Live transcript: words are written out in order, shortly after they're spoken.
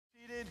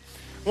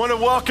I want to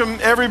welcome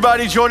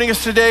everybody joining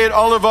us today at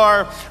all of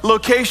our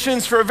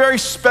locations for a very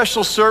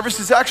special service.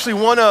 It's actually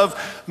one of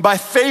my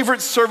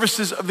favorite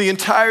services of the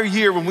entire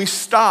year when we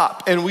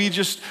stop and we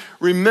just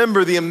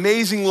remember the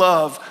amazing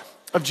love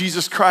of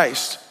Jesus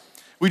Christ.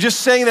 We just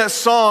sang that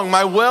song,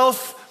 "My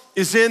wealth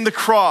is in the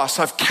cross.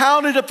 I've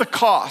counted up the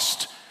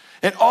cost,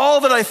 and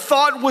all that I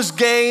thought was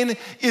gain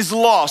is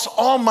loss.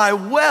 All my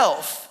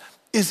wealth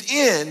is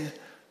in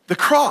the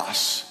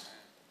cross."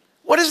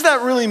 What does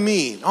that really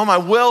mean? All my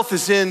wealth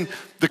is in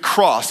the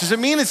cross. Does it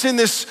mean it's in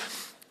this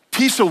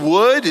piece of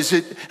wood?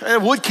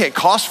 Wood can't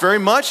cost very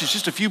much. It's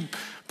just a few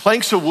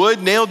planks of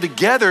wood nailed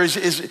together.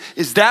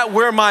 Is that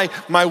where my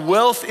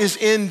wealth is,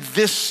 in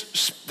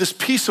this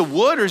piece of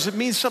wood, or does it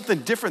mean something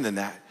different than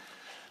that?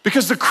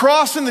 Because the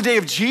cross in the day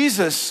of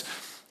Jesus,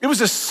 it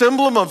was a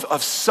symbol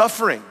of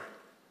suffering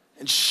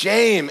and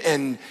shame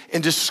and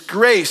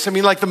disgrace. I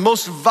mean, like the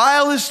most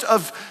vilest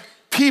of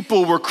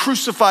people were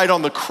crucified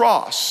on the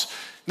cross.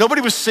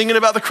 Nobody was singing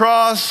about the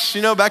cross,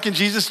 back in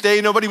Jesus'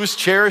 day. Nobody was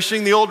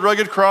cherishing the old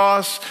rugged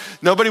cross.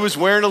 Nobody was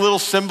wearing a little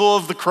symbol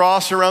of the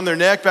cross around their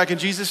neck back in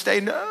Jesus' day.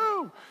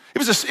 No, it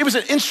was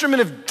an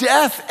instrument of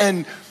death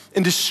and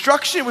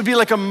destruction. It would be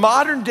like a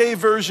modern day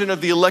version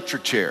of the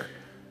electric chair.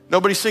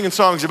 Nobody's singing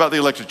songs about the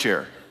electric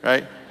chair,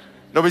 right?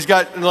 Nobody's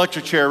got an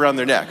electric chair around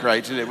their neck,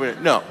 right?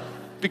 No,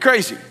 it'd be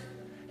crazy.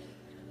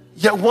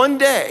 Yet one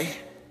day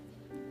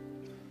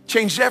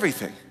changed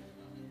everything.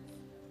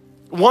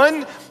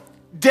 One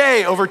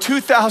day over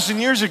 2,000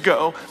 years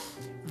ago,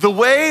 the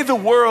way the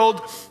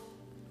world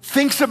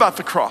thinks about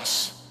the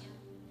cross,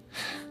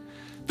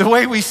 the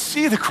way we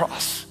see the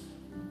cross,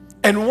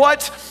 and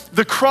what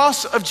the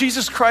cross of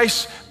Jesus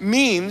Christ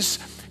means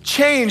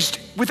changed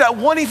with that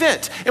one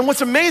event. And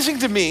what's amazing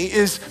to me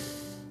is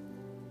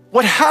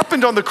what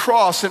happened on the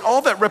cross and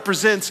all that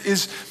represents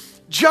is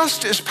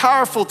just as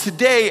powerful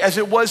today as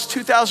it was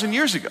 2,000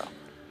 years ago.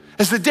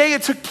 As the day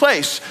it took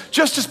place,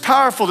 just as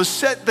powerful to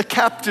set the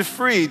captive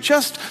free,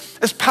 just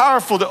as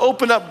powerful to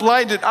open up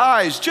blinded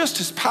eyes, just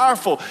as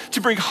powerful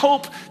to bring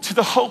hope to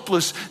the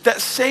hopeless.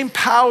 That same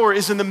power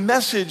is in the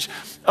message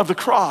of the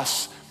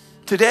cross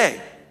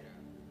today.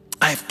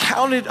 I have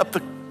counted up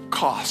the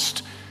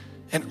cost,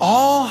 and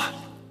all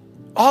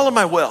of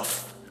my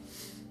wealth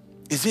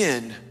is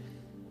in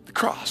the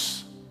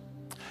cross.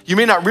 You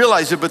may not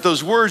realize it, but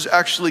those words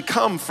actually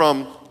come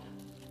from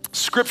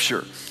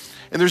Scripture.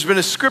 And there's been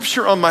a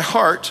scripture on my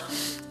heart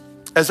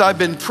as I've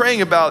been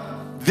praying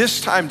about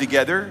this time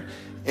together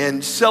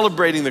and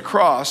celebrating the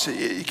cross.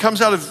 It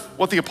comes out of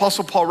what the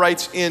Apostle Paul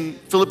writes in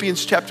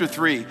Philippians chapter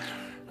 3,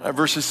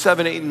 verses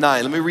 7, 8, and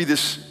 9. Let me read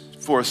this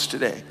for us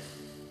today.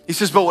 He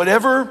says, "But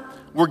whatever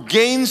were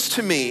gains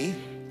to me,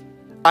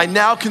 I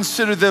now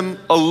consider them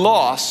a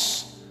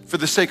loss for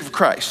the sake of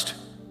Christ.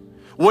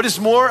 What is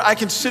more, I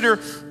consider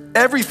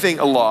everything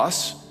a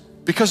loss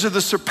because of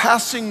the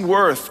surpassing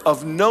worth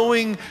of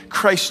knowing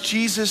Christ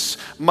Jesus,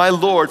 my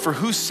Lord, for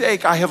whose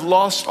sake I have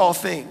lost all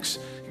things."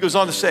 He goes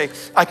on to say,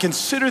 "I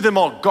consider them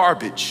all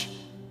garbage.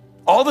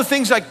 All the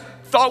things I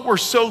thought were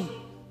so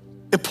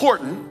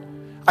important,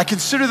 I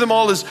consider them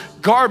all as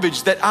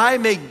garbage, that I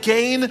may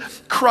gain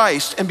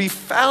Christ and be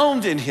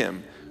found in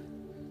him,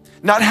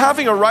 not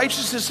having a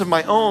righteousness of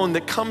my own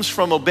that comes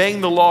from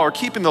obeying the law or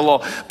keeping the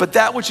law, but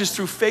that which is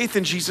through faith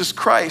in Jesus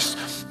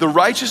Christ, the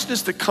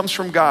righteousness that comes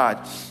from God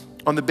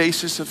on the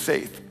basis of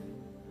faith."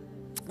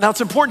 Now, it's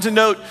important to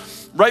note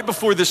right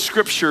before this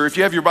scripture, if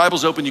you have your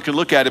Bibles open, you can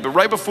look at it, but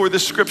right before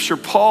this scripture,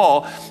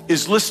 Paul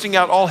is listing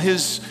out all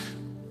his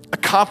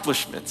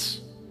accomplishments,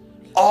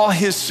 all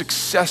his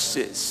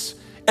successes,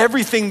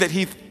 everything that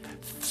he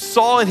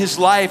saw in his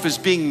life as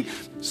being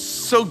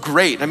so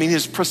great. I mean,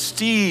 his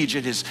prestige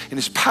and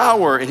his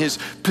power and his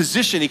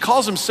position. He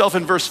calls himself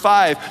in verse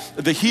 5,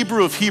 the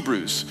Hebrew of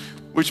Hebrews,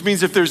 which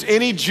means if there's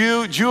any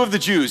Jew of the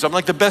Jews, I'm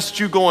like the best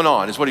Jew going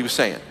on, is what he was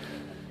saying.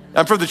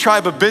 I'm from the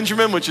tribe of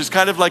Benjamin, which is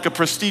kind of like a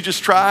prestigious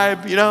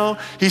tribe,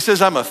 He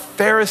says I'm a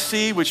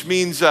Pharisee, which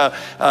means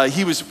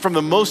he was from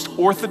the most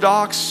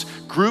orthodox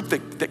group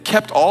that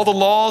kept all the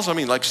laws. I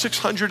mean, like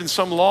 600 and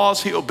some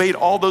laws. He obeyed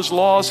all those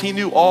laws. He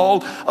knew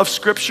all of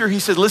Scripture.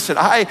 He said, listen,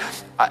 I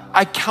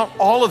count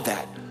all of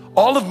that.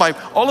 All of my,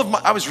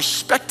 I was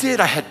respected.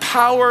 I had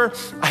power.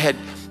 I had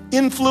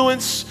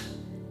influence.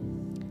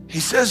 He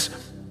says,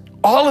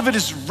 all of it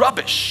is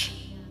rubbish,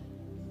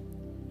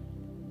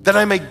 that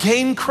I may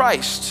gain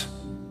Christ.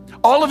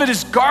 All of it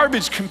is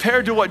garbage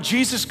compared to what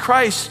Jesus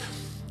Christ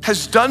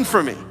has done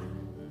for me.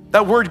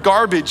 That word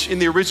garbage in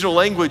the original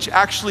language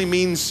actually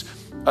means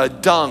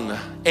dung,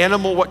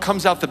 animal, what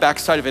comes out the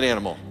backside of an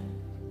animal.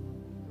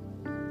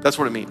 That's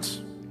what it means.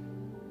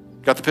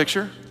 Got the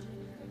picture?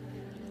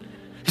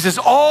 He says,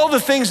 all the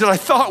things that I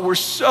thought were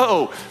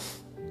so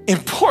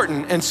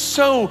important and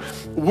so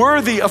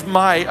worthy of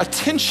my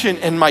attention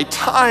and my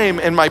time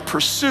and my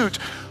pursuit,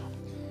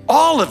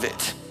 all of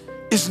it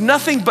is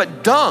nothing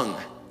but dung.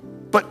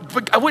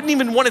 But I wouldn't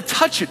even want to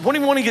touch it, wouldn't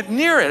even want to get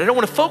near it. I don't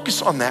want to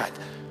focus on that.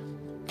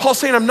 Paul's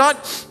saying, I'm not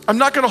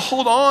going to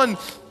hold on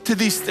to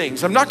these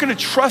things. I'm not going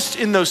to trust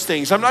in those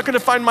things. I'm not going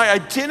to find my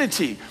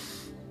identity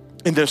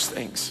in those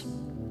things.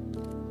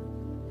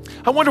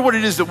 I wonder what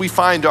it is that we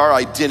find our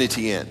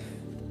identity in.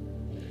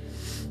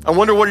 I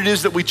wonder what it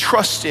is that we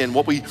trust in,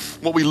 what we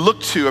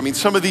look to. I mean,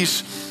 some of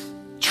these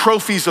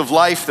trophies of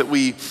life that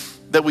we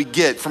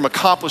get from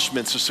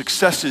accomplishments or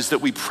successes that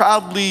we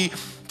proudly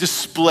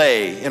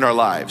display in our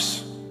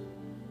lives.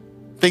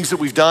 Things that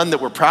we've done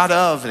that we're proud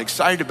of and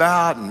excited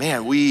about, and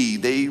man,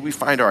 we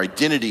find our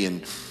identity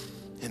in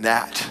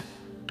that.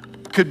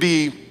 Could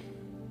be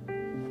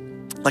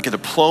like a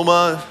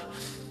diploma,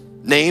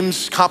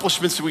 names,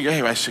 accomplishments that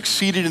hey, I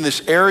succeeded in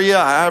this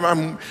area.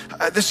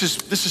 This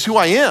is who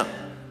I am.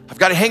 I've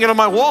got to hang it on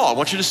my wall. I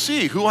want you to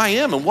see who I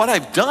am and what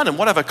I've done and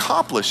what I've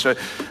accomplished.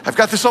 I've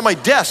got this on my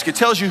desk. It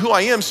tells you who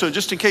I am, so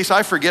just in case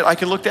I forget, I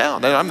can look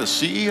down. I'm the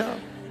CEO.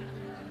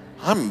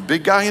 I'm a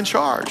big guy in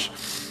charge.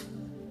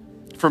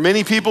 For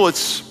many people,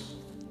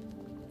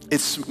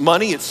 it's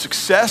money, it's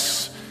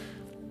success.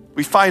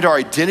 We find our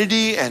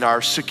identity and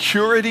our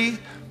security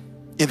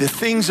in the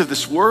things of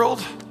this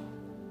world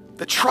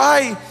that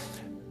try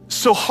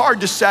so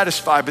hard to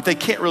satisfy, but they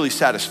can't really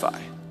satisfy.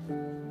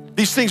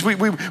 These things,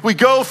 we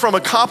go from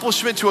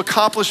accomplishment to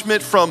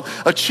accomplishment, from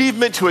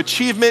achievement to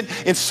achievement,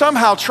 and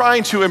somehow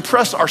trying to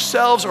impress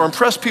ourselves or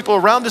impress people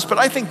around us. But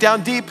I think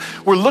down deep,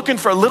 we're looking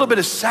for a little bit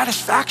of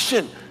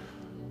satisfaction,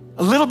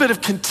 a little bit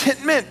of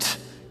contentment.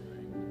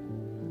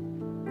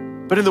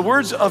 But in the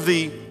words of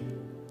the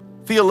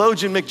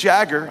theologian Mick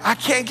Jagger, I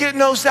can't get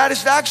no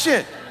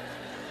satisfaction.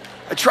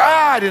 I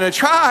tried and I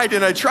tried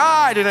and I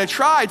tried and I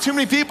tried. Too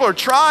many people are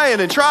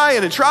trying and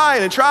trying and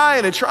trying and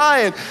trying and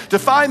trying to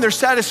find their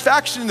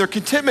satisfaction and their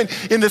contentment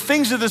in the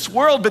things of this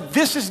world, but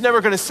this is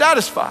never gonna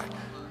satisfy.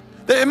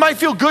 It might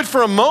feel good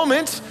for a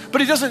moment,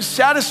 but it doesn't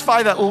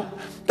satisfy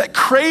that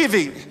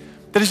craving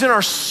that is in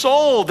our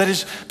soul, that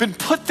has been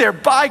put there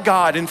by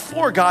God and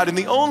for God. And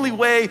the only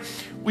way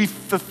we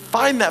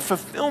find that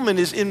fulfillment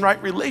is in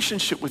right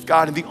relationship with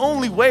God. And the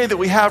only way that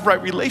we have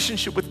right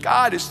relationship with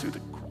God is through the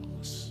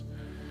cross.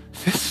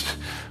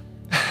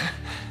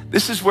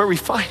 This is where we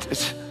find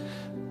it.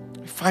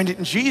 We find it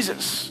in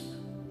Jesus.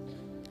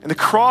 And the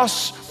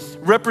cross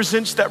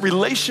represents that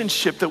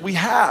relationship that we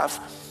have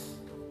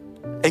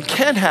and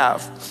can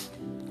have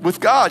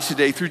with God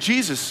today through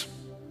Jesus.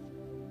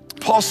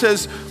 Paul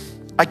says,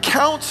 I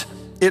count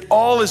it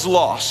all as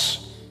loss.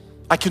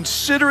 I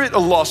consider it a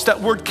loss.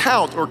 That word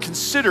count or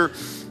consider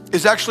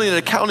is actually an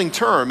accounting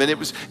term, and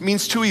it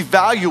means to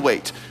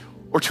evaluate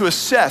or to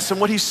assess.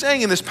 And what he's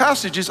saying in this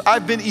passage is,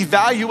 I've been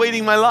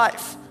evaluating my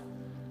life.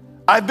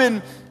 I've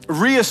been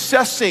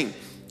reassessing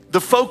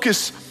the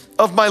focus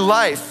of my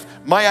life.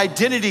 My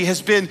identity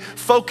has been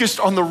focused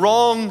on the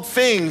wrong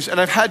things, and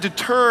I've had to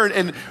turn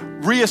and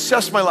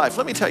reassess my life.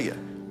 Let me tell you,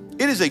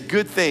 it is a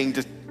good thing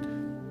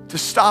to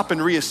stop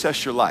and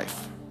reassess your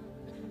life.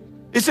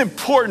 It's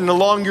important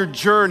along your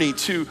journey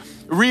to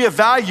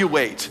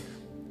reevaluate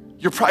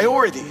your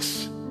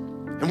priorities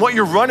and what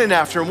you're running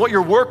after and what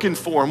you're working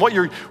for and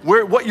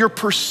what your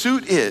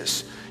pursuit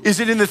is. Is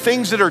it in the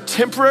things that are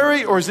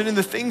temporary, or is it in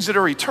the things that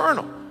are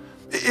eternal?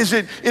 Is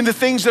it in the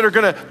things that are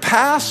gonna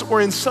pass, or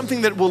in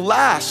something that will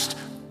last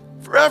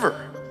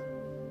forever?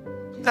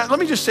 Now, let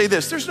me just say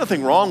this. There's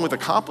nothing wrong with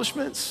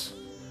accomplishments.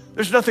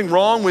 There's nothing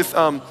wrong with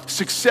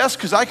success,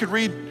 because I could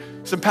read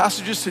some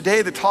passages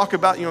today that talk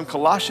about, in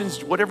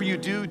Colossians, whatever you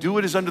do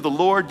it as unto the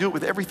Lord, do it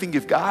with everything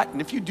you've got.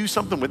 And if you do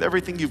something with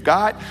everything you've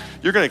got,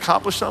 you're gonna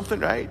accomplish something,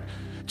 right?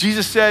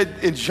 Jesus said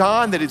in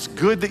John that it's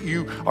good that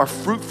you are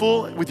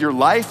fruitful with your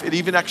life. It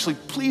even actually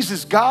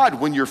pleases God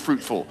when you're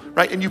fruitful,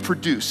 right? And you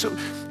produce. So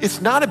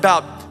it's not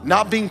about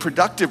not being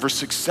productive or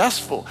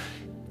successful.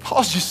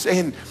 Paul's just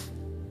saying,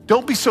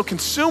 don't be so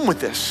consumed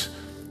with this.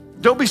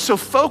 Don't be so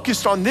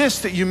focused on this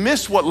that you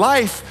miss what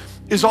life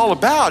is all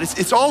about.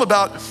 It's all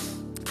about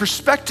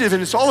perspective,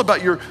 and it's all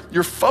about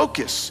your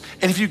focus.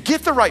 And if you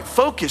get the right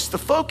focus, the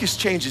focus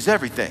changes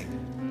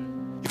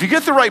everything. If you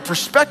get the right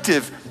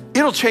perspective,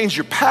 it'll change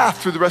your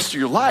path through the rest of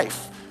your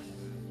life.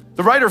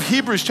 The writer of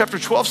Hebrews chapter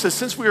 12 says,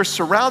 since we are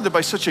surrounded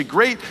by such a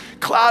great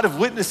cloud of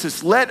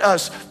witnesses, let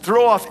us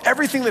throw off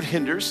everything that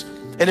hinders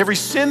and every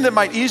sin that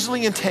might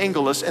easily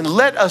entangle us, and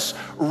let us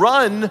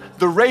run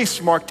the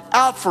race marked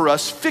out for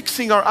us,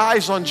 fixing our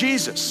eyes on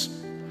Jesus.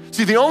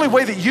 See, the only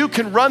way that you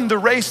can run the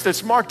race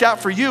that's marked out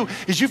for you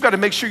is you've got to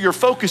make sure your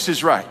focus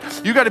is right.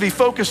 You got to be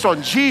focused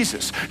on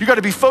Jesus. You got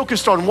to be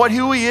focused on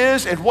who he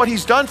is and what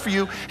he's done for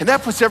you, and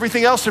that puts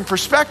everything else in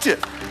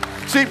perspective.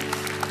 See,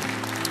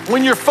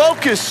 when your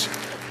focus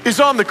is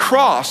on the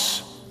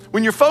cross,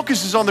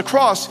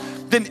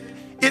 then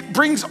it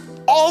brings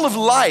all of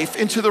life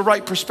into the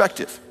right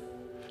perspective.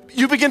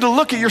 You begin to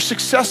look at your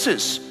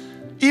successes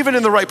even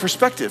in the right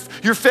perspective,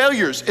 your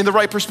failures in the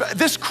right perspective.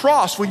 This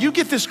cross, when you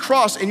get this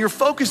cross and your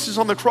focus is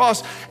on the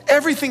cross,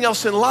 everything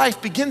else in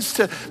life begins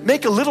to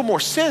make a little more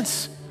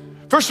sense.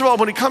 First of all,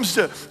 when it comes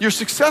to your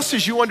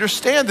successes, you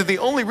understand that the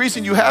only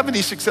reason you have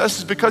any success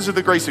is because of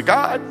the grace of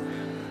God.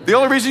 The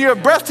only reason you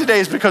have breath today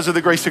is because of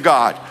the grace of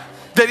God.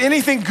 That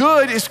anything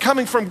good is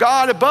coming from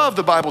God above,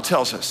 the Bible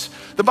tells us.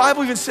 The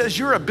Bible even says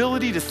your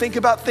ability to think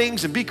about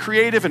things and be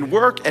creative and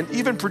work and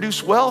even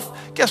produce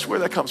wealth, guess where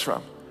that comes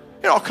from?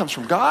 It all comes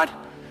from God.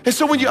 And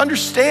so when you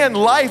understand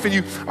life and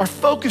you are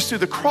focused through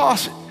the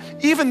cross,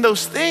 even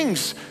those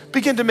things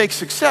begin to make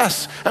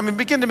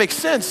begin to make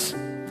sense.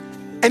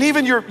 And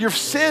even your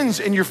sins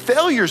and your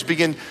failures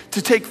begin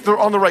to take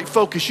on the right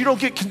focus. You don't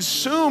get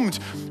consumed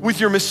with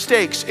your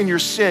mistakes and your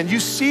sin. You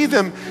see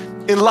them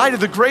in light of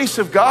the grace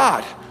of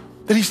God,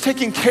 that he's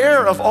taking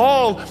care of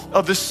all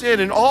of the sin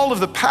and all of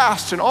the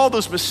past and all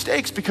those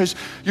mistakes, because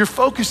your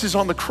focus is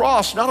on the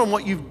cross, not on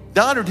what you've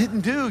done or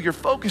didn't do. Your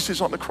focus is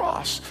on the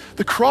cross.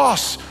 The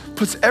cross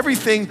puts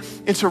everything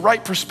into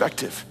right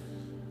perspective.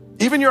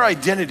 Even your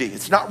identity,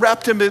 it's not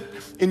wrapped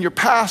in your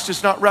past,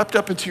 it's not wrapped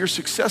up into your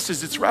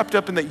successes, it's wrapped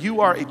up in that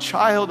you are a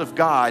child of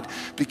God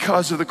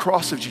because of the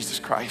cross of Jesus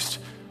Christ.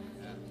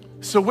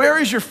 So where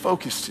is your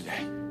focus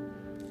today?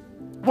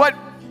 What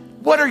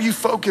are you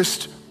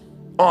focused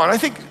on? I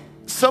think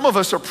some of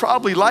us are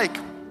probably like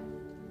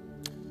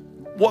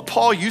what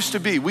Paul used to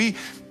be. We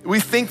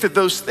think that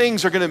those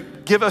things are gonna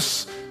give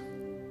us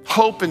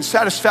hope and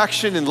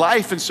satisfaction in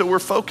life, and so we're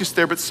focused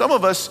there. But some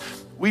of us,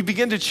 we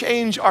begin to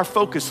change our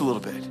focus a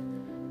little bit.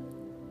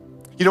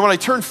 You know, when I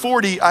turned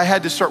 40, I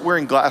had to start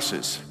wearing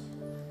glasses.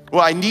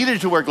 Well, I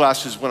needed to wear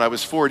glasses when I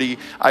was 40.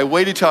 I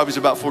waited till I was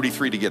about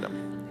 43 to get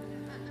them.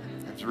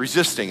 I was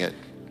resisting it.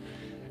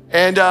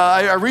 And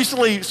I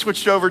recently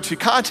switched over to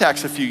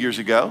contacts a few years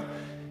ago.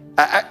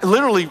 I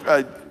literally,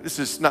 this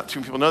is not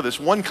too many people know this,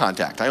 one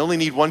contact. I only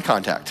need one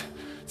contact.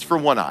 It's for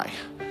one eye.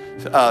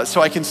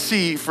 So I can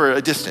see for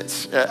a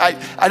distance.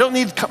 I don't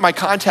need my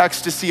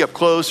contacts to see up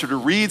close or to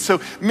read. So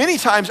many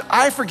times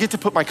I forget to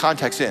put my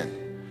contacts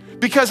in,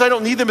 because I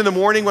don't need them in the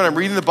morning when I'm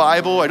reading the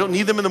Bible. I don't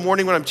need them in the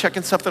morning when I'm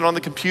checking something on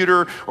the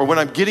computer or when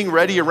I'm getting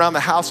ready around the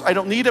house. I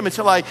don't need them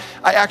until I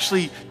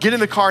actually get in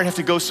the car and have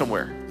to go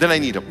somewhere. Then I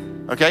need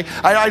them, okay?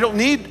 I don't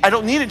need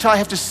it until I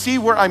have to see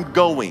where I'm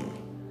going.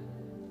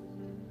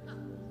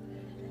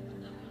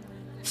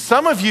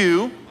 Some of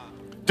you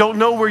don't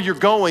know where you're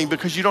going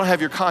because you don't have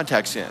your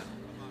contacts in.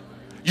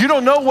 You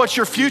don't know what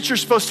your future's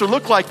supposed to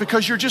look like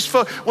because you're just,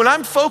 when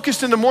I'm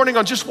focused in the morning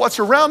on just what's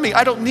around me,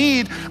 I don't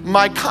need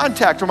my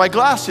contact or my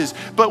glasses.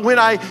 But when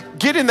I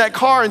get in that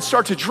car and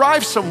start to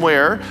drive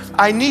somewhere,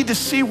 I need to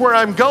see where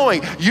I'm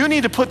going. You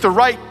need to put the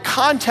right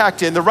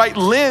contact in, the right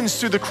lens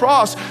through the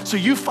cross, so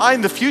you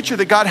find the future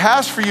that God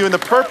has for you and the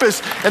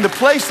purpose and the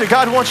place that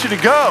God wants you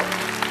to go.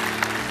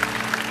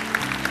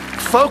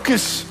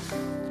 Focus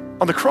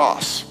on the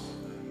cross.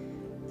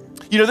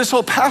 You know, this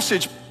whole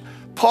passage,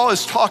 Paul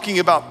is talking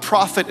about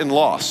profit and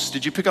loss.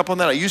 Did you pick up on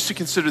that? I used to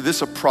consider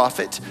this a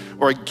profit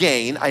or a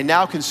gain. I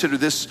now consider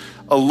this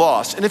a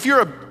loss. And if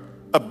you're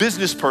a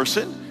business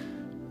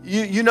person,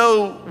 you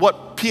know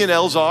what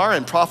P&Ls are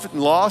and profit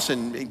and loss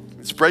and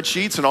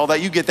spreadsheets and all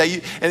that. You get that.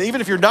 And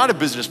even if you're not a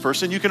business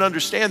person, you can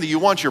understand that you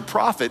want your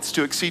profits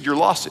to exceed your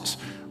losses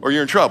or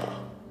you're in trouble.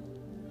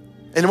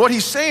 And what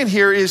he's saying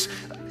here is,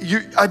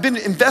 I've been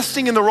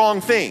investing in the wrong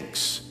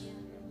things.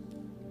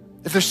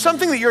 If there's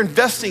something that you're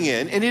investing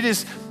in and it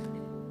is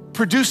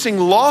producing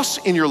loss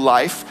in your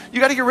life, you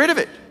got to get rid of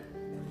it.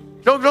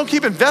 Don't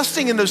keep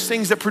investing in those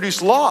things that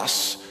produce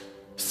loss.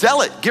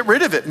 Sell it, get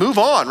rid of it, move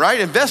on, right?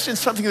 Invest in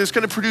something that's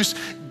going to produce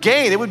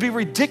gain. It would be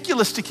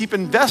ridiculous to keep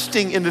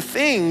investing in the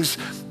things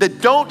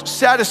that don't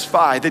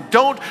satisfy, that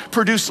don't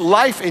produce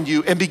life in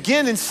you, and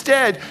begin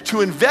instead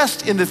to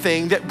invest in the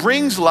thing that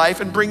brings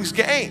life and brings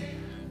gain.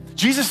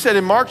 Jesus said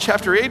in Mark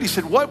chapter 8, he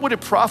said, what would it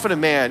profit a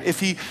man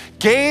if he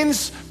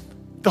gains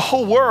the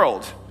whole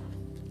world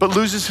but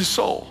loses his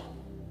soul?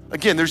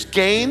 Again, there's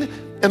gain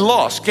and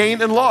loss,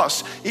 gain and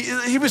loss.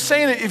 He was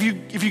saying that if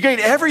you gain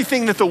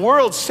everything that the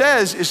world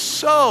says is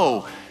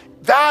so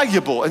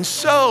valuable and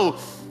so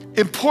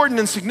important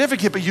and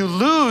significant, but you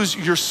lose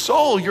your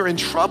soul, you're in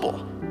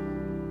trouble.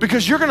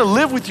 Because you're gonna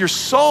live with your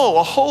soul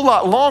a whole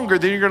lot longer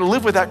than you're gonna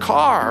live with that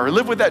car or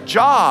live with that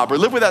job or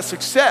live with that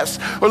success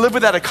or live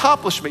with that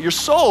accomplishment. Your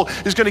soul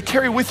is gonna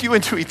carry with you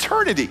into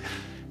eternity.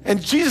 And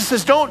Jesus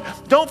says, don't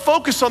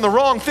focus on the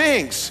wrong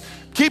things.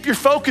 Keep your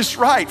focus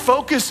right.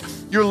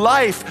 Focus your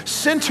life,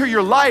 center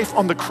your life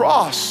on the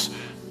cross.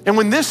 And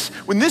when this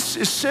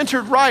is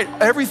centered right,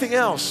 everything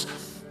else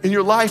in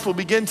your life will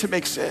begin to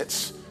make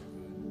sense.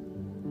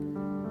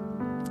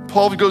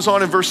 Paul goes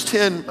on in verse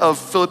 10 of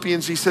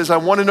Philippians, he says, I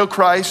want to know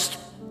Christ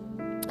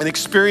and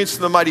experience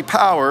the mighty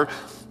power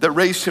that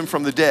raised him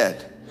from the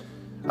dead.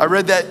 I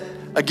read that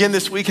again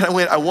this week and I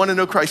went, I want to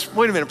know Christ.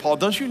 Wait a minute, Paul,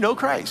 don't you know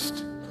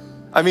Christ?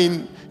 I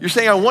mean, you're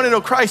saying, I want to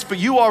know Christ, but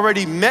you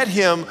already met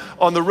him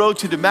on the road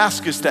to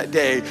Damascus that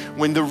day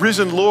when the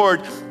risen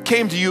Lord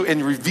came to you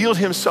and revealed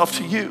himself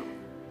to you.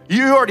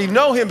 You already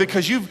know him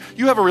because you've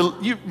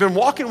been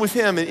walking with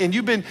him and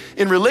you've been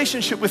in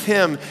relationship with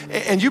him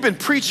and you've been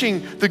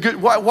preaching the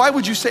good. Why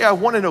would you say, I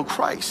want to know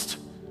Christ?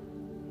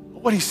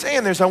 What he's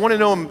saying there is, I want to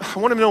know him. I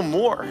want to know him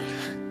more.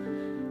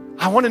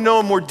 I want to know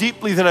him more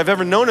deeply than I've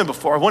ever known him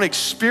before. I want to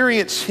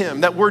experience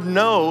him. That word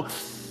know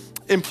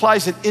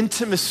implies an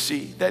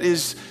intimacy that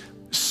is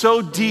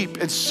so deep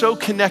and so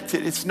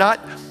connected. It's not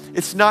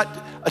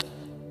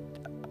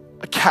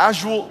a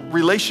casual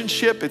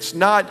relationship. It's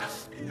not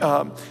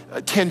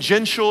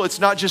tangential. It's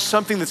not just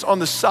something that's on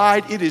the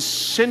side. It is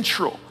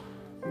central.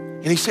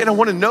 And he's saying, I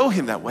want to know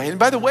him that way. And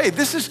by the way,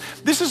 this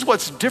is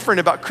what's different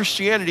about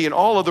Christianity and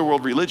all other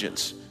world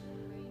religions.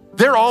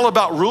 They're all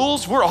about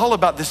rules. We're all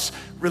about this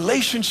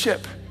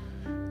relationship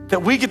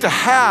that we get to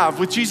have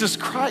with Jesus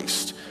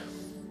Christ.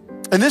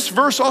 And this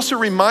verse also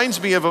reminds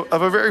me of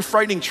a very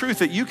frightening truth,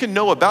 that you can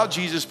know about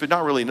Jesus but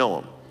not really know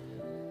him.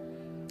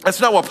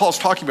 That's not what Paul's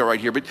talking about right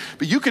here, but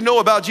you can know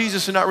about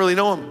Jesus and not really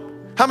know him.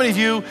 How many of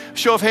you,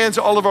 show of hands,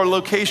 all of our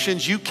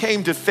locations, you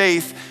came to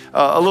faith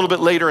a little bit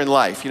later in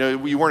life? You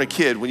know, you weren't a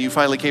kid when you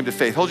finally came to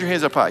faith. Hold your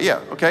hands up high.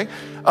 Yeah, okay.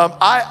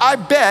 I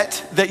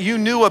bet that you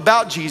knew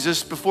about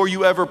Jesus before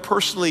you ever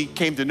personally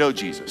came to know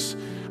Jesus.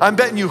 I'm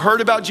betting you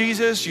heard about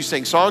Jesus, you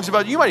sang songs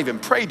about it, you might even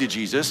pray to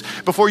Jesus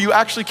before you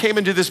actually came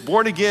into this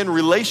born-again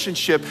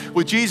relationship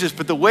with Jesus.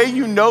 But the way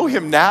you know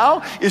him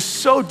now is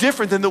so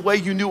different than the way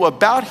you knew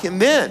about him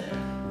then.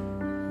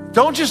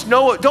 Don't just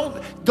know it,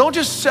 don't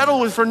just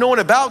settle for knowing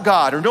about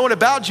God or knowing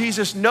about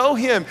Jesus. Know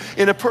him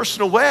in a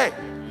personal way.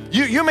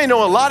 You may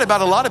know a lot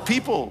about a lot of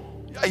people.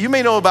 You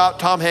may know about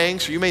Tom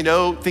Hanks, or you may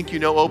think you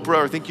know Oprah,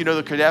 or think you know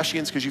the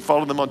Kardashians because you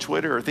follow them on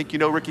Twitter, or think you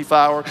know Ricky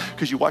Fowler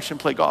because you watch them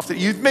play golf.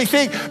 You may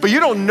think, but you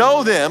don't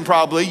know them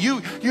probably.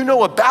 You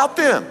know about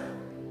them.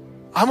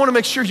 I want to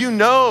make sure you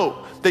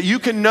know that you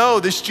can know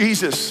this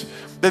Jesus,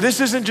 that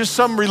this isn't just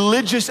some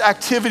religious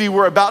activity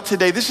we're about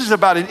today. This is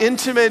about an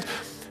intimate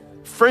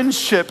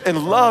friendship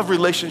and love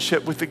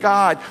relationship with the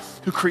God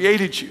who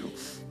created you.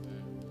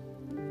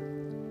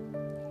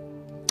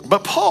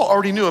 But Paul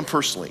already knew him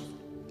personally.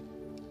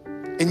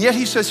 And yet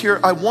he says here,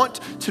 I want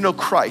to know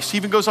Christ. He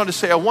even goes on to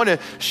say, I want to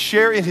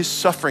share in his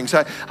sufferings.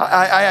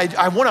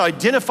 I want to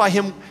identify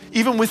him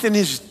even within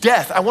his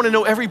death. I want to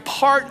know every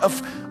part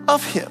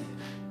of him.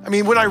 I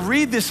mean, when I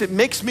read this, it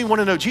makes me want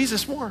to know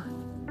Jesus more.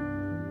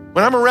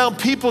 When I'm around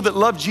people that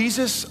love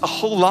Jesus a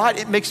whole lot,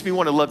 it makes me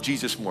want to love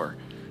Jesus more.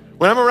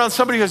 When I'm around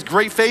somebody who has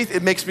great faith,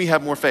 it makes me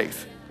have more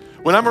faith.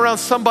 When I'm around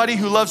somebody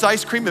who loves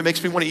ice cream, it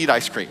makes me want to eat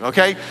ice cream,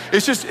 okay?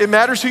 It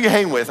matters who you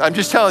hang with, I'm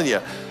just telling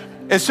you.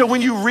 And so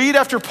when you read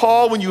after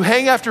Paul, when you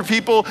hang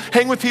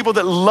with people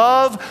that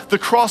love the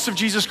cross of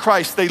Jesus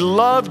Christ, they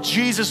love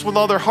Jesus with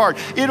all their heart,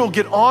 it'll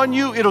get on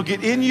you, it'll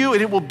get in you,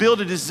 and it will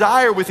build a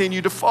desire within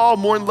you to fall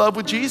more in love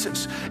with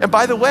Jesus. And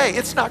by the way,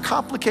 it's not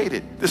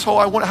complicated. This whole,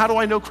 how do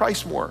I know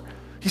Christ more?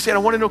 He said, I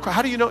want to know Christ.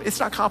 How do you know? It's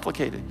not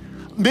complicated.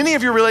 Many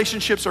of your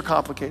relationships are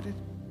complicated.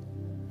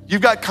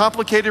 You've got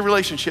complicated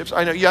relationships.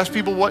 I know, you ask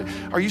people, what,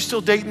 are you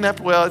still dating that?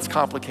 Well, it's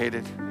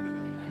complicated.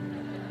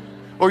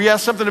 Or you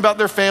ask something about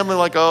their family,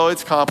 like, oh,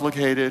 it's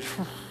complicated.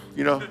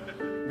 You know,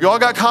 you all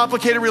got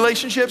complicated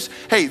relationships?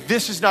 Hey,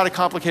 this is not a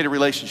complicated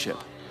relationship.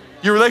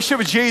 Your relationship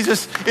with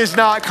Jesus is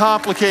not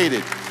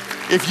complicated.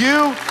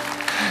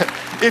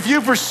 If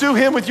you pursue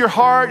him with your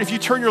heart, if you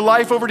turn your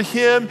life over to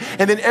him,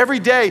 and then every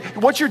day,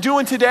 what you're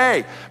doing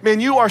today, man,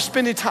 you are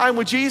spending time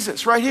with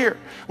Jesus right here.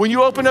 When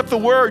you open up the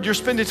word, you're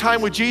spending time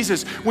with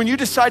Jesus. When you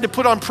decide to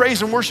put on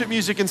praise and worship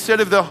music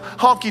instead of the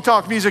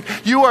honky-tonk music,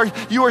 you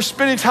are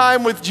spending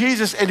time with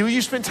Jesus. And when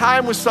you spend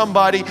time with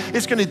somebody,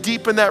 it's gonna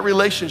deepen that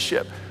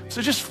relationship.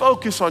 So just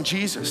focus on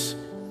Jesus.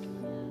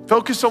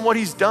 Focus on what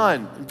he's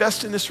done.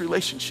 Invest in this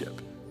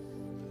relationship.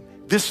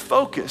 This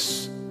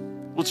focus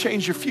will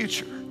change your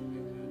future.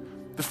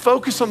 The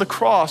focus on the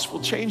cross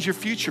will change your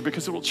future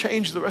because it will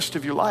change the rest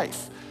of your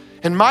life.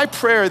 And my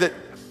prayer that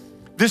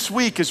this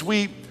week, as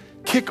we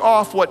kick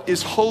off what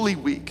is Holy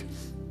Week,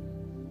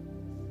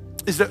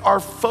 is that our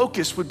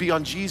focus would be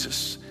on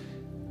Jesus.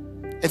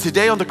 And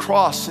today on the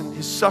cross and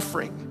his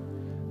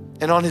suffering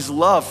and on his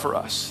love for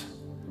us.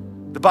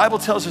 The Bible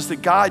tells us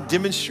that God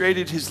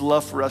demonstrated his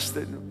love for us,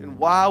 that and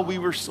while we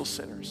were still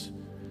sinners,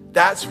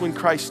 that's when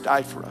Christ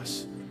died for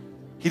us.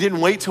 He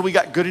didn't wait till we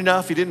got good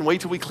enough. He didn't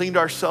wait till we cleaned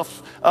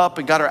ourselves up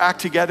and got our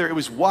act together. It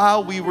was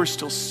while we were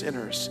still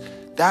sinners.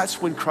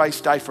 That's when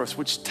Christ died for us,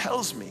 which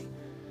tells me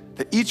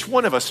that each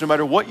one of us, no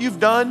matter what you've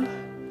done,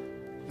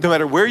 no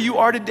matter where you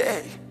are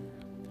today,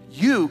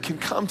 you can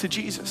come to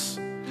Jesus.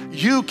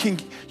 You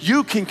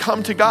can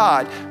come to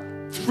God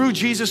through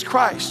Jesus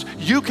Christ.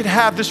 You can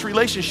have this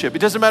relationship. It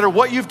doesn't matter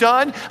what you've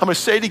done. I'm gonna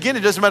say it again.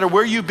 It doesn't matter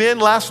where you've been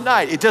last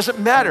night. It doesn't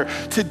matter.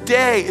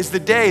 Today is the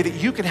day that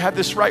you can have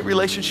this right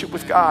relationship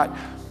with God.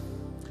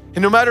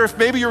 And no matter if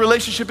maybe your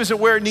relationship isn't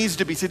where it needs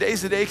to be,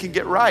 today's the day it can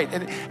get right.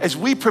 And as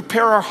we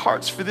prepare our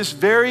hearts for this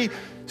very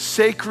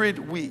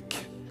sacred week,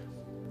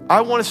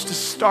 I want us to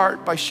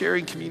start by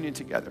sharing communion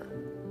together.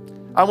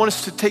 I want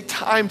us to take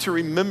time to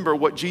remember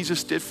what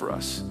Jesus did for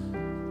us.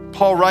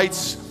 Paul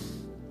writes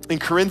in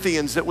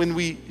Corinthians that when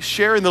we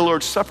share in the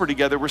Lord's Supper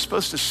together, we're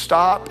supposed to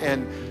stop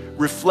and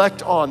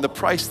reflect on the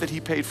price that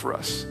he paid for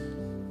us.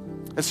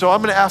 And so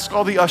I'm gonna ask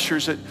all the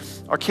ushers at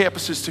our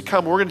campuses to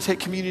come. We're gonna take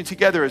communion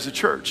together as a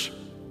church.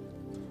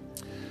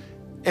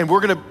 And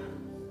we're gonna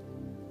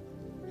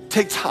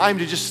take time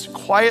to just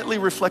quietly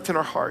reflect in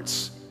our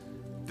hearts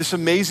this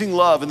amazing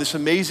love and this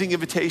amazing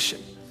invitation.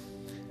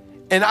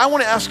 And I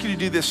wanna ask you to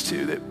do this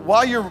too, that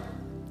while you're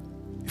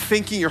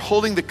thinking, you're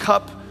holding the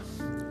cup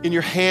in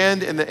your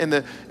hand and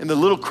the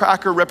little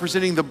cracker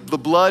representing the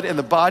blood and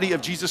the body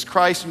of Jesus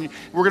Christ. And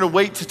we're gonna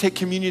wait to take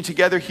communion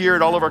together here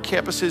at all of our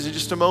campuses in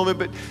just a moment.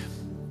 But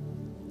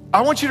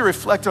I want you to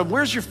reflect on,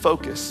 where's your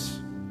focus?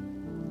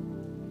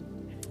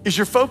 Is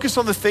your focus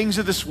on the things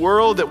of this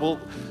world that will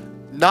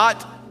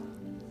not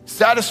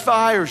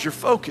satisfy, or is your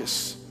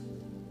focus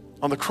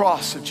on the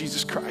cross of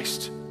Jesus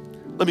Christ?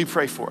 Let me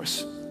pray for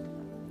us.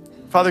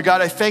 Father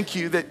God, I thank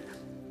you that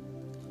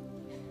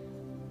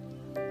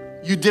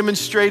you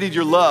demonstrated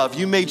your love.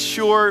 You made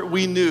sure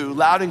we knew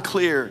loud and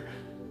clear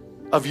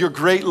of your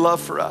great love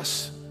for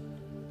us.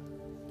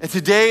 And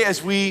today,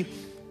 as we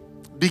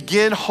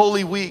begin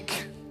Holy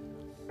Week,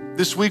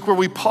 this week where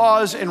we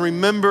pause and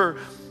remember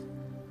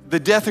the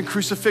death and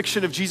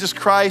crucifixion of Jesus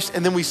Christ,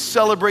 and then we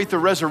celebrate the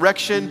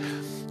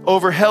resurrection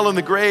over hell and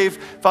the grave,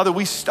 Father,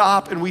 we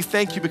stop and we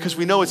thank you because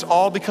we know it's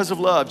all because of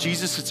love.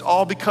 Jesus, it's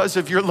all because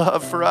of your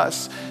love for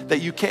us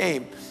that you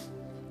came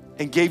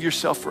and gave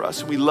yourself for us.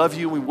 And we love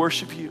you and we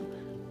worship you.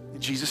 In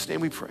Jesus'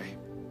 name we pray,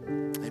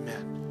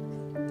 amen.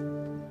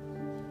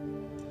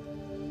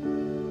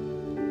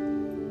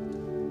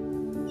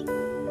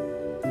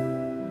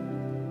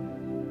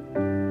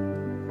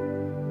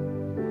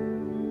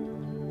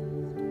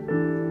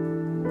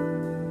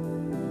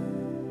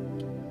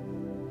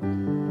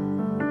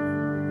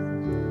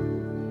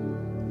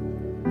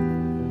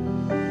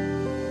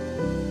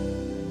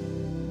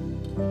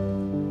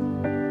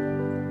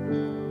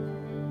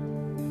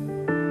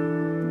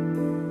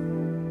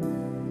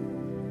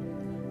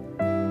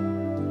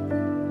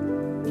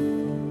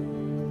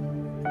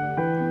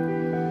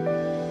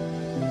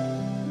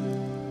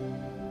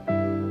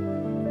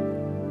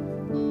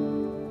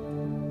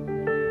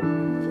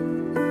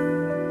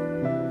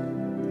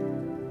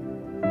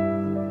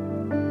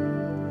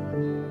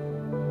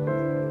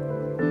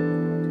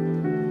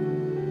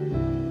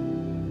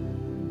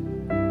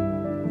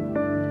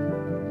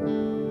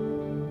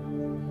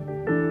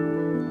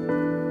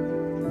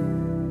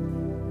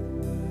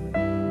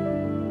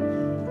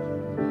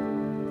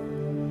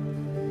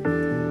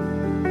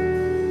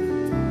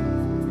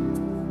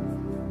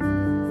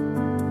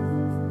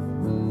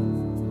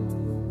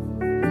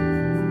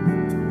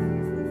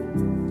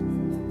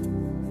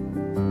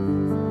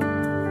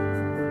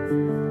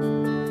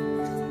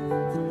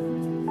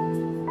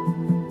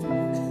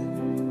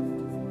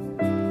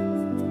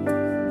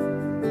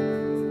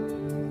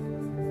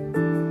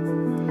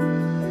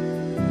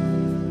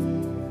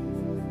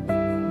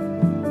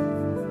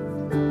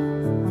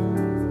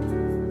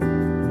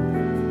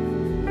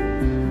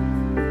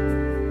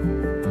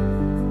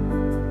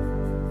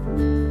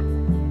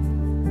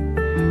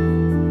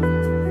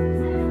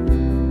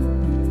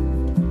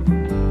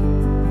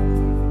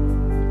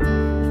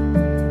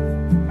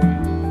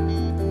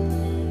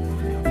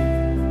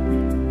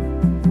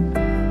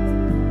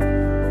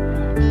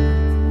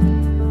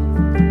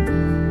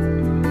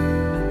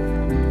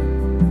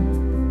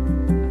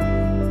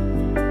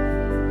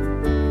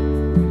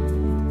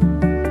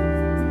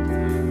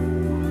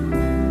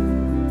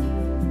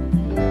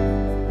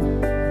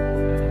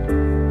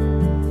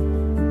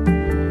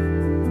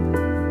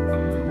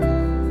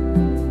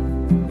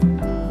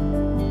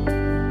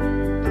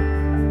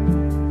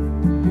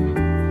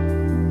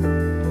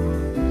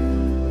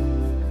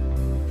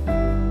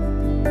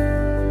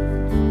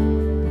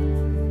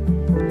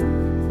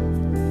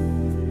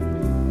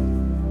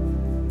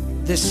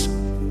 This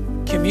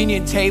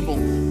communion table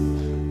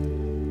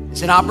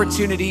is an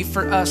opportunity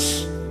for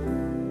us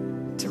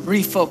to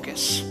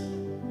refocus.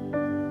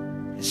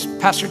 As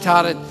Pastor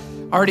Todd had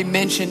already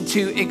mentioned,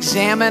 to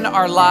examine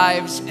our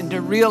lives and to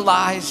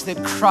realize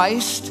that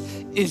Christ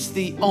is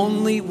the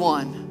only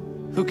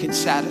one who can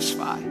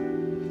satisfy.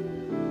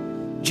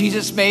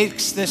 Jesus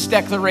makes this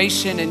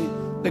declaration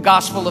in the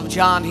Gospel of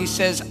John. He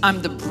says,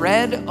 "I'm the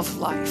bread of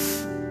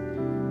life.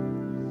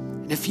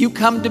 And if you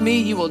come to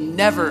me, you will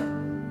never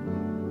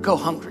go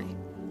hungry.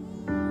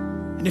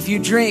 And if you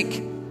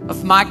drink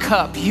of my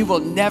cup, you will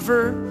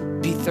never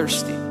be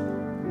thirsty."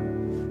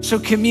 So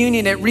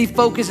communion, it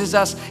refocuses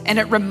us and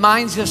it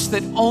reminds us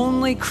that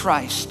only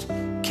Christ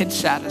can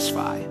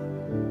satisfy.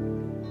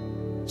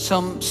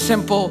 Some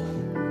simple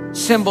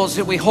symbols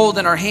that we hold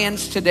in our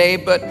hands today,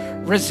 but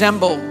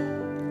resemble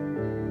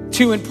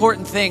two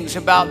important things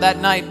about that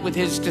night with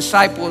his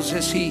disciples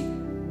as he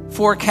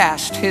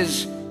forecast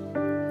his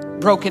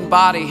broken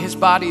body, his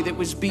body that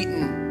was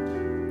beaten,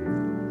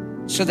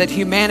 so that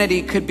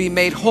humanity could be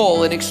made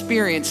whole and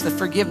experience the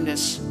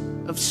forgiveness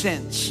of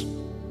sins.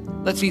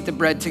 Let's eat the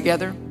bread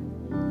together.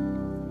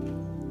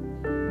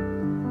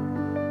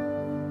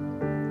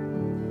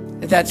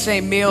 At that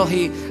same meal,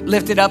 he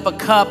lifted up a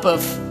cup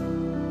of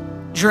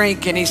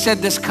drink and he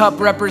said, "This cup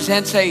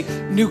represents a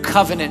new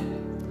covenant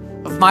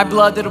of my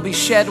blood that'll be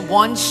shed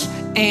once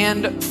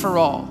and for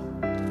all."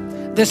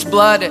 This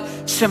blood,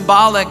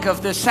 symbolic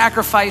of the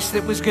sacrifice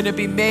that was going to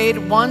be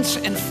made once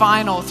and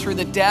final through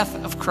the death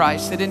of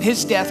Christ, that in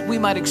his death we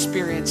might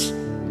experience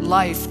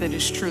life that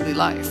is truly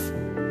life.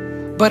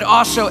 But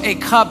also a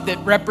cup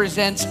that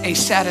represents a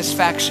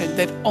satisfaction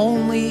that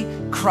only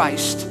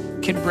Christ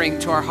can bring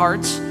to our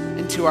hearts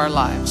and to our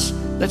lives.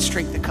 Let's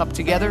drink the cup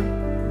together.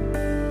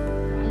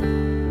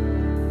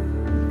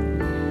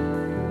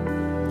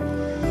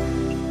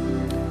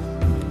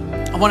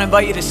 I want to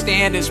invite you to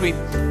stand as we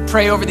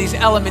pray over these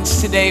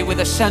elements today with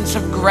a sense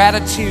of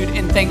gratitude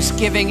and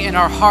thanksgiving in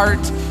our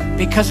heart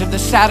because of the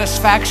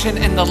satisfaction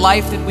and the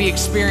life that we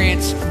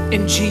experience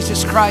in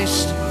Jesus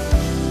Christ.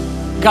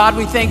 God,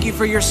 we thank you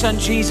for your son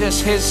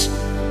Jesus, his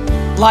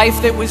life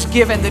that was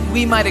given that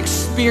we might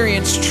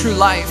experience true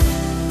life.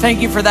 Thank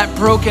you for that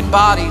broken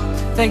body.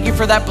 Thank you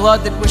for that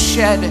blood that was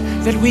shed,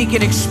 that we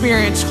can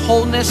experience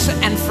wholeness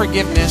and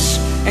forgiveness.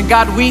 And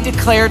God, we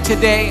declare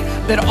today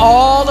that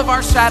all of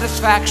our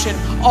satisfaction,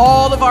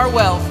 all of our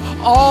wealth,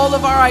 all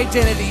of our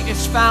identity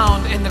is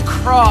found in the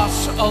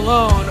cross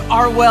alone.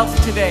 Our wealth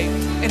today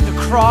in the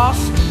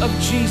cross of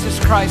Jesus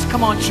Christ.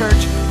 Come on,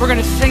 church. We're going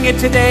to sing it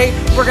today.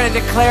 We're going to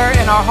declare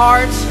in our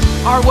hearts,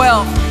 our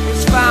wealth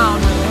is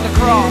found in the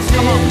cross.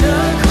 Come on. In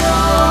the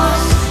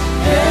cross,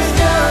 there's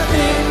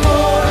nothing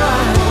more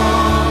I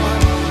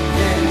want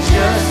than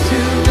just to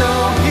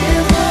know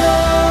his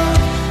love.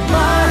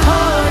 My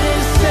heart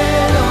is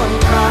set on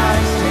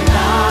Christ, and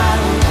I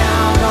will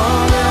count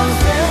all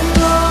else as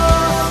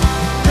lost.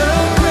 The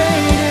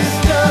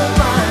greatest of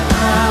my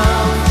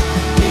crowns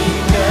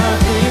mean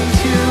nothing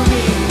to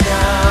me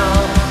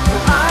now. For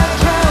I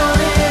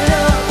counted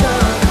up the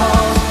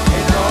cost,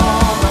 and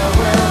all my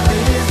wealth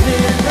is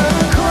in the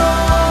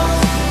cross.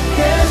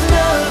 There's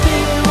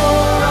nothing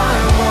more I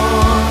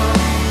want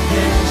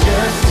than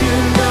just to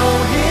know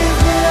his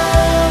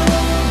love.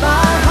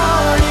 My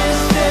heart is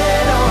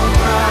set on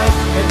Christ,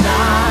 and I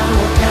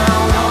will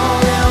count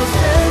all else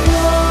as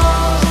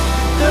lost.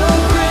 The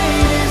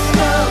greatest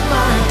of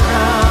my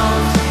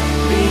crowns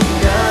mean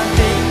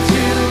nothing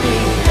to me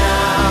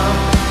now.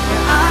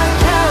 And I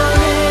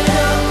counted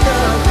up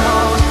the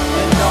cost,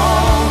 and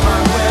all my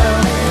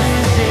wealth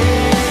is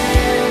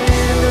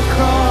in the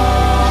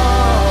cross.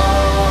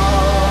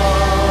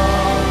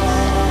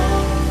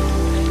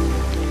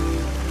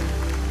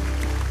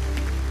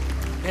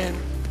 And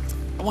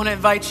I want to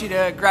invite you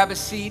to grab a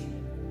seat.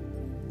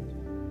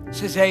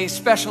 This is a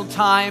special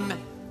time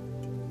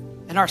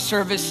in our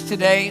service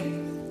today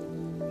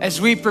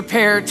as we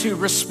prepare to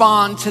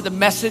respond to the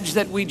message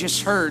that we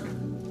just heard.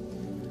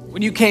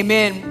 When you came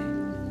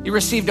in, you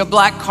received a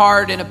black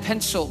card and a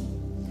pencil.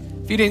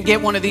 If you didn't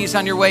get one of these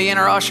on your way in,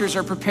 our ushers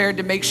are prepared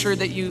to make sure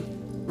that you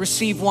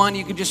receive one.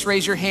 You can just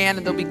raise your hand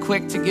and they'll be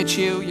quick to get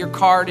you your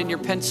card and your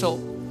pencil.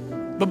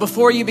 But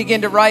before you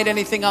begin to write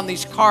anything on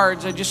these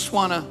cards, I just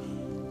want to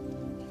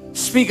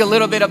speak a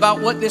little bit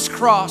about what this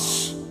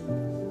cross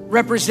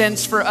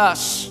represents for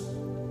us.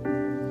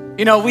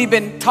 You know, we've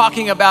been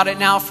talking about it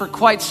now for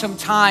quite some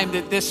time,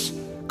 that this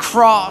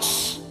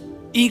cross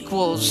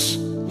equals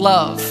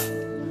love.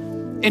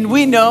 And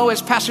we know,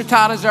 as Pastor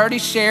Todd has already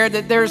shared,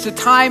 that there's a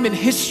time in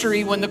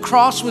history when the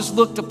cross was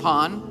looked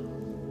upon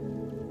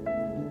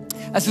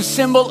as a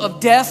symbol of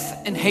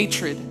death and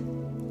hatred.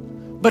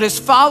 But as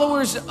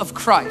followers of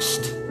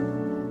Christ,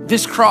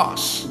 this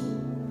cross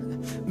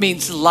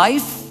means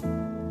life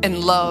and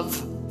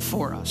love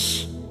for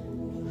us.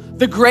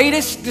 The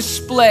greatest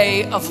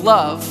display of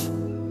love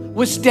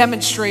was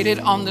demonstrated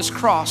on this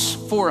cross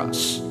for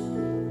us.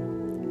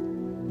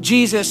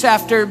 Jesus,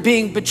 after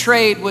being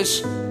betrayed,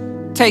 was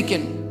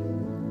taken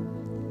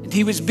and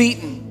he was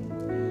beaten.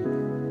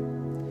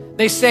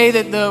 They say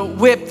that the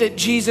whip that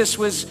Jesus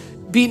was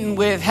beaten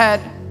with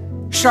had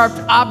sharp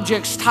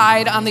objects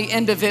tied on the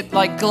end of it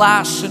like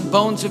glass and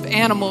bones of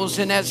animals.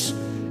 And as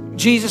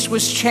Jesus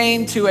was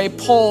chained to a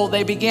pole,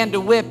 they began to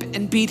whip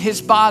and beat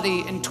his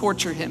body and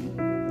torture him.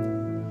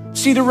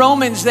 See, the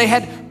Romans, they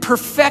had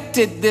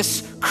perfected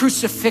this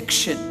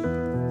crucifixion.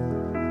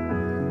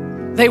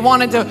 They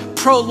wanted to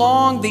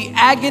prolong the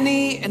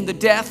agony and the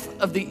death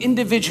of the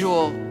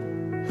individual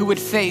who would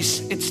face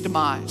its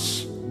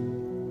demise.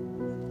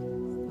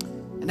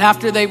 And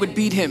after they would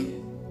beat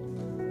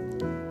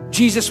him,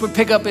 Jesus would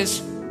pick up his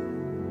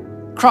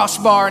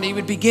crossbar and he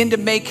would begin to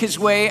make his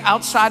way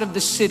outside of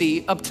the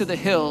city up to the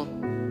hill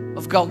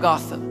of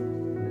Golgotha.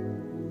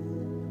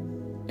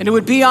 And it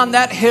would be on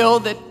that hill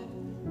that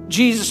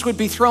Jesus would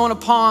be thrown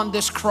upon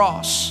this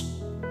cross,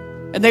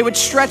 and they would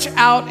stretch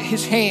out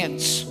his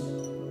hands.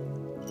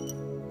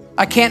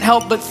 I can't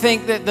help but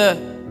think that the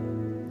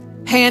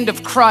hand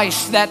of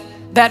Christ, that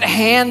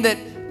hand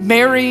that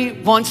Mary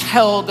once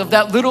held of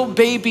that little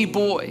baby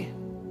boy,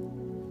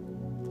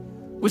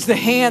 was the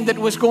hand that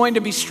was going to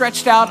be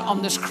stretched out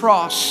on this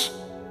cross,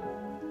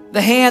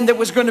 the hand that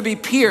was going to be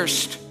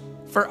pierced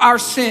for our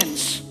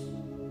sins.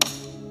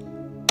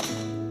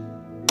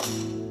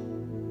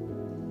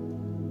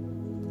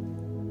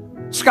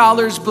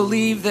 Scholars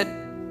believe that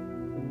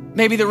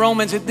maybe the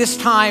Romans at this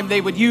time, they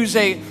would use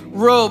a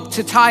rope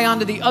to tie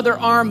onto the other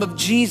arm of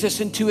Jesus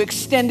and to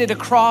extend it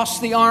across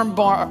the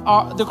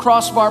the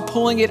crossbar,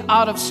 pulling it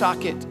out of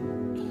socket.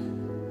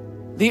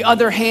 The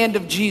other hand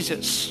of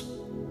Jesus.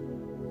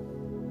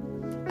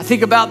 I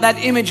think about that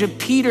image of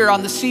Peter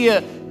on the Sea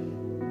of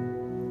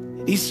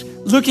He's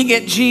looking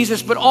at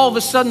Jesus, but all of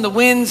a sudden the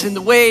winds and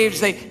the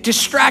waves, they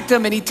distract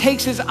him and he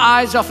takes his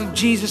eyes off of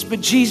Jesus,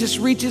 but Jesus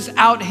reaches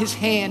out his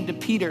hand to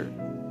Peter.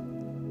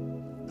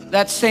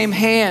 That same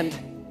hand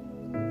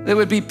that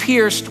would be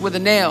pierced with a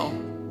nail.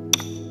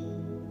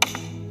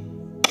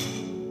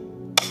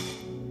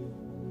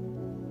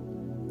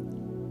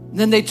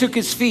 Then they took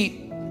his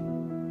feet,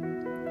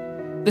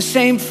 the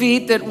same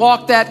feet that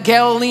walked that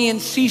Galilean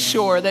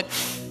seashore, that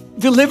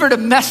delivered a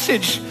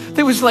message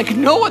that was like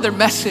no other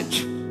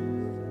message.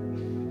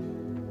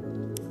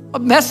 A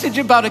message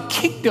about a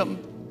kingdom.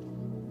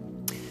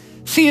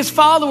 See, his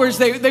followers,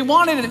 they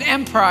wanted an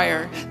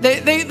empire.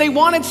 They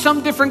wanted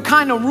some different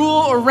kind of rule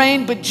or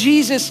reign, but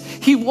Jesus,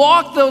 he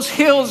walked those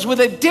hills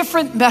with a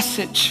different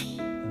message.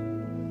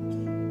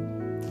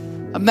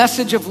 A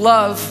message of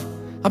love,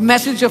 a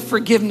message of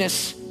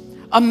forgiveness,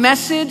 a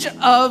message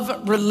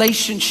of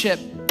relationship,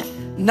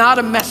 not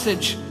a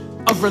message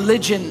of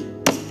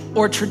religion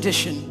or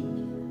tradition.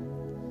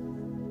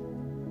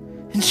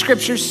 And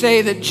scriptures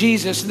say that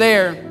Jesus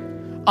there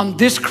on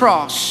this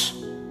cross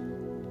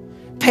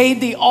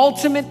paid the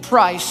ultimate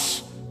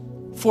price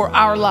for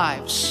our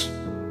lives.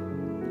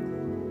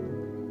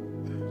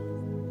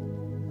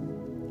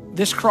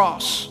 This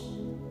cross,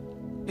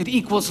 it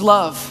equals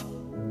love.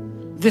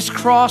 This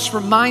cross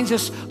reminds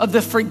us of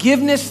the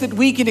forgiveness that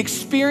we can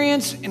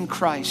experience in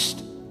Christ.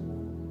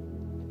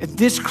 And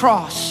this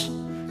cross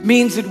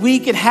means that we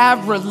can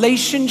have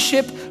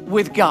relationship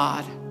with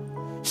God.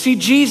 See,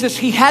 Jesus,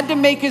 he had to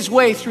make his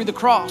way through the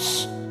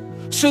cross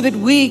so that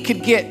we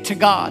could get to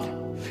God.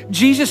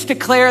 Jesus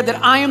declared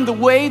that I am the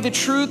way, the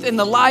truth, and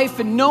the life,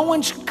 and no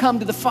one should come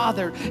to the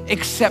Father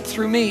except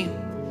through me.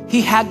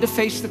 He had to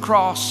face the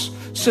cross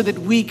so that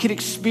we could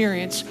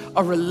experience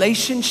a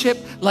relationship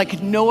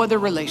like no other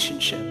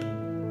relationship.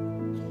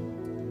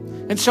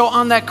 And so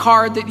on that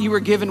card that you were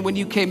given when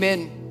you came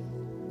in,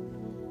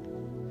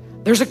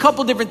 there's a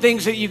couple different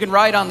things that you can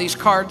write on these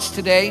cards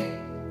today.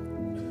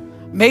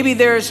 Maybe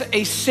there's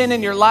a sin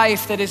in your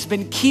life that has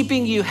been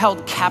keeping you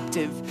held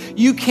captive.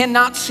 You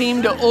cannot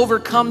seem to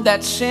overcome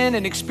that sin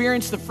and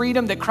experience the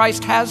freedom that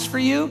Christ has for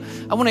you.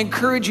 I want to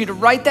encourage you to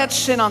write that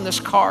sin on this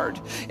card.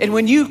 And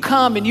when you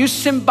come and you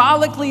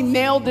symbolically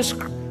nail this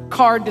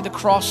card to the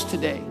cross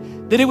today,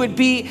 that it would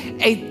be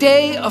a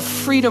day of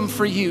freedom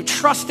for you,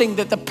 trusting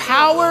that the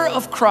power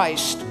of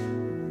Christ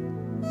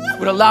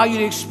would allow you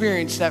to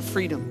experience that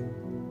freedom.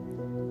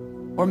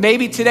 Or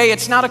maybe today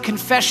it's not a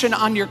confession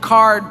on your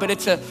card, but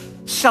it's a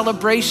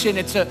celebration.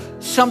 It's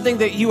something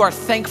that you are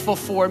thankful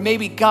for.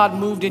 Maybe God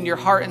moved in your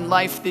heart and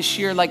life this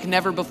year like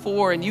never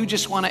before, and you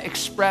just want to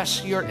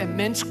express your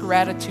immense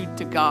gratitude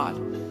to God.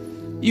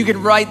 You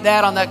can write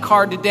that on that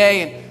card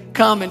today and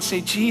come and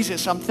say,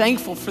 Jesus, I'm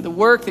thankful for the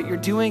work that you're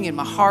doing in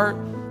my heart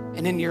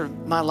and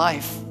in my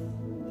life.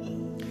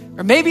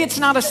 Or maybe it's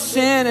not a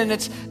sin and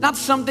it's not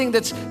something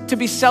that's to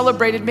be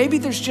celebrated. Maybe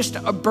there's just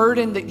a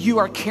burden that you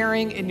are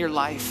carrying in your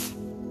life.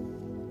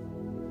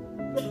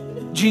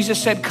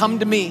 Jesus said, come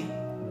to me,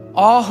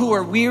 all who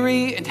are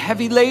weary and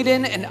heavy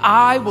laden, and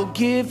I will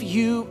give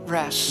you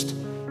rest.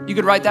 You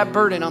could write that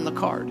burden on the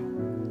card.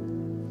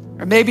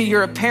 Or maybe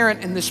you're a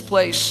parent in this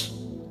place,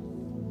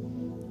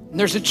 and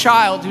there's a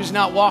child who's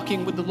not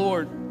walking with the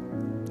Lord.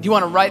 You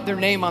want to write their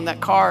name on that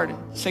card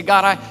and say,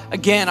 God,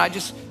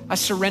 I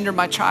surrender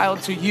my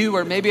child to you.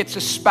 Or maybe it's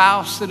a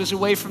spouse that is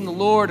away from the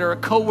Lord, or a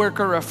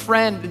coworker, or a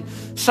friend,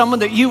 and someone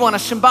that you want to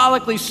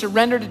symbolically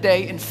surrender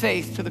today in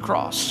faith to the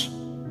cross.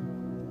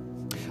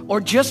 Or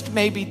just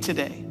maybe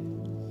today,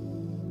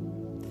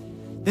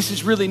 this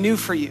is really new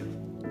for you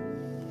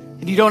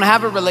and you don't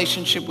have a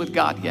relationship with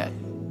God yet.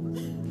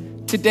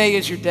 Today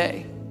is your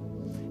day.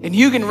 And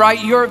you can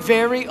write your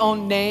very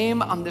own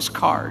name on this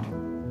card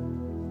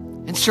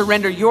and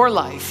surrender your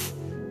life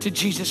to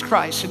Jesus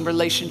Christ in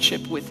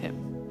relationship with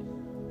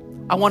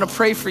him. I want to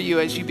pray for you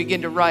as you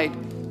begin to write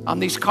on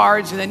these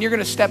cards, and then you're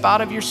going to step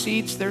out of your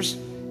seats. There's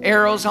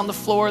arrows on the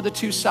floor. The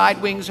two side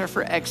wings are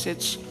for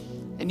exits.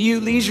 And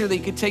you leisurely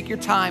could take your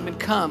time and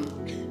come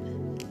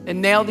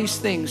and nail these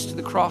things to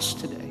the cross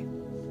today.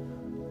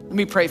 Let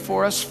me pray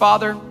for us.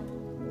 Father,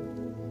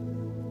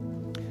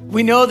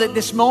 we know that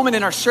this moment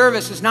in our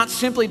service is not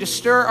simply to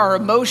stir our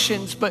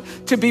emotions, but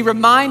to be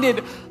reminded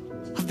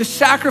of the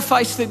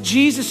sacrifice that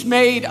Jesus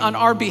made on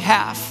our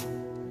behalf,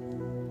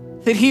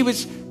 that he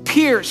was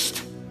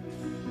pierced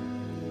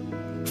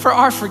for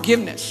our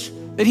forgiveness,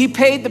 that he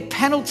paid the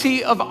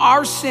penalty of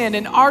our sin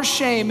and our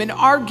shame and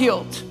our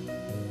guilt,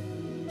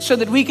 so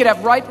that we could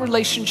have right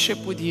relationship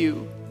with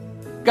you.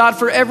 God,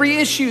 for every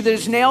issue that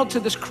is nailed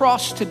to this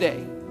cross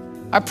today,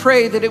 I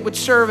pray that it would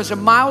serve as a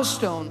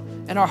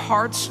milestone in our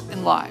hearts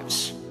and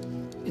lives.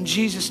 In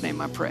Jesus' name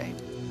I pray,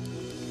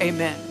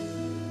 amen.